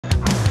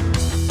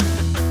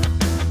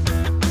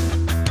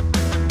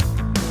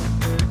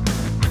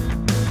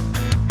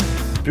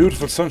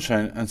Beautiful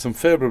sunshine and some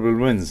favourable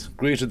winds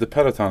greeted the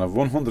peloton of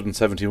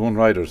 171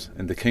 riders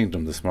in the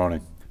Kingdom this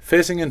morning.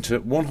 Facing into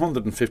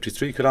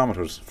 153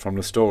 kilometres from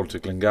Listowel to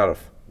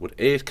Glengariff, with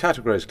 8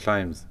 categorised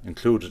climbs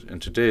included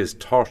in today's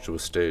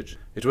tortuous stage,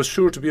 it was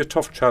sure to be a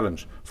tough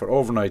challenge for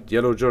overnight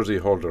yellow jersey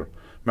holder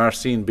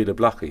Marcin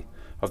Bialoblocki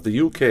of the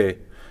UK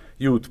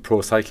Youth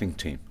Pro Cycling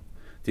Team.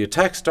 The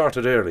attack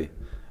started early,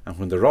 and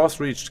when the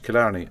Ross reached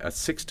Killarney at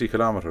 60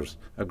 kilometres,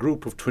 a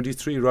group of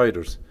 23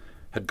 riders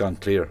had gone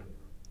clear,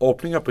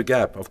 opening up a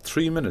gap of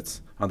 3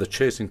 minutes on the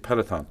chasing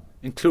peloton,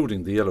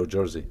 including the yellow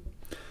jersey.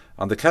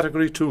 On the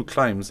Category 2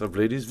 climbs of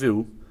Ladies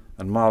View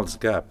and Mall's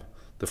Gap,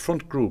 the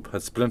front group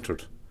had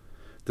splintered.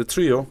 The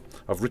trio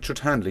of Richard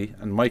Handley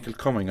and Michael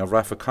Cuming of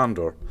Rapha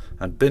Contador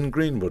and Ben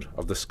Greenwood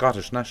of the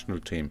Scottish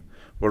national team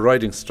were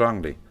riding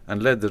strongly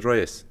and led the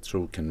race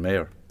through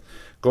Kinmare.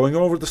 Going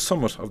over the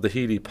summit of the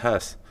Healy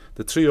Pass,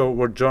 the trio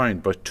were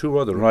joined by 2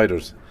 other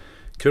riders,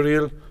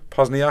 Kirill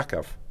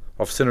Pozdnyakov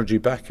of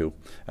Synergy Baku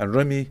and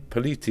Remi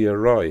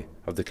Pelletier-Roy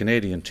of the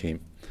Canadian team.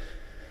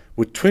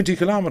 With 20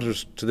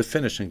 kilometres to the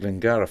finish in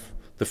Glengariff,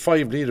 the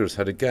 5 leaders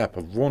had a gap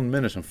of 1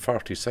 minute and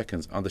 40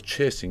 seconds on the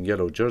chasing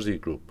yellow jersey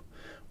group.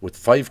 With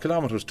 5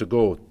 kilometres to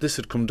go, this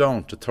had come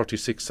down to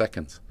 36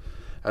 seconds.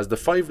 As the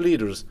 5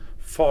 leaders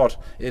fought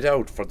it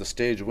out for the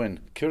stage win,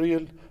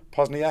 Kirill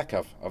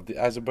Pozdnyakov of the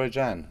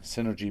Azerbaijan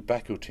Synergy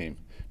Baku team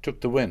took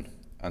the win,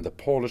 and the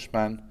Polish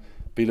man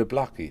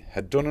Bialoblocki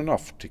had done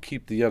enough to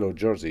keep the yellow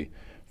jersey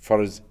for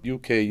his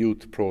UK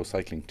Youth Pro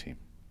Cycling Team.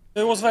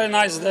 It was a very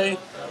nice day.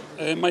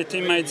 My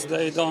teammates,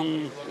 they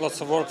done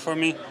lots of work for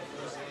me.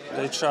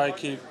 They try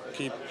keep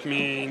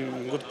me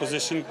in good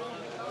position.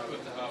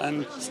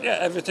 And yeah,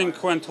 everything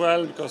went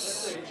well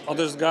because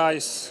other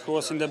guys who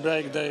was in the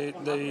break,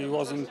 they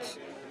wasn't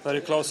very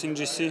close in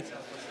GC.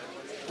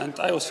 And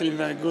I was feeling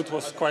very good. It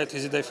was quite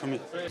easy day for me.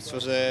 It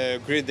was a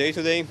great day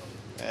today.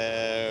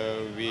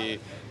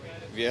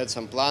 We had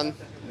some plan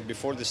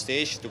before the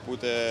stage to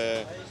put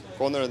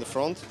Connor in the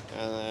front,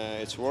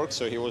 and it's worked,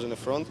 so he was in the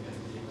front.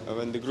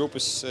 When the group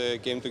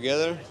came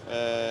together,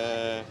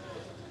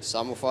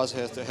 some of us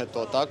had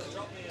to attack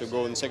to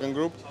go in the second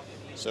group,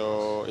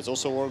 so it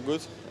also worked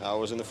good. I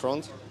was in the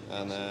front,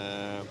 and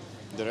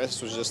the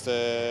rest was just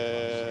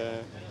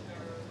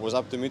was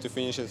up to me to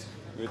finish it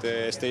with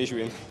a stage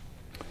win.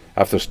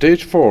 After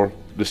stage 4,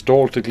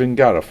 Listowel to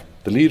Glengariff,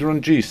 the leader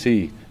on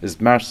GC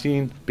is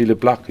Marcin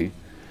Bialoblocki,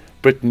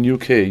 Britain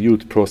UK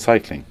Youth Pro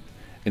Cycling.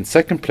 In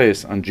second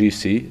place on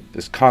GC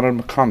is Connor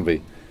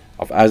McConvey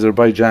of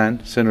Azerbaijan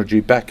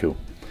Synergy Baku.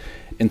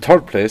 In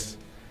third place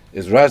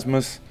is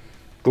Rasmus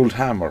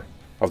Guldhammer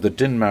of the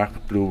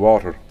Denmark Blue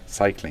Water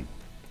Cycling.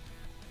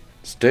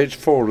 Stage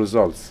 4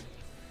 results.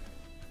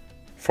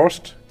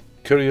 First,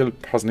 Kirill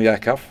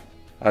Pozdnyakov,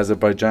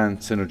 Azerbaijan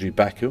Synergy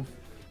Baku.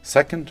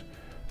 Second,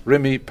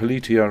 Remi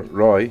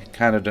Pelletier-Roy,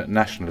 Canada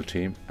National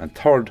Team. And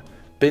third,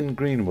 Ben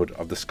Greenwood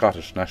of the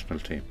Scottish National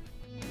Team.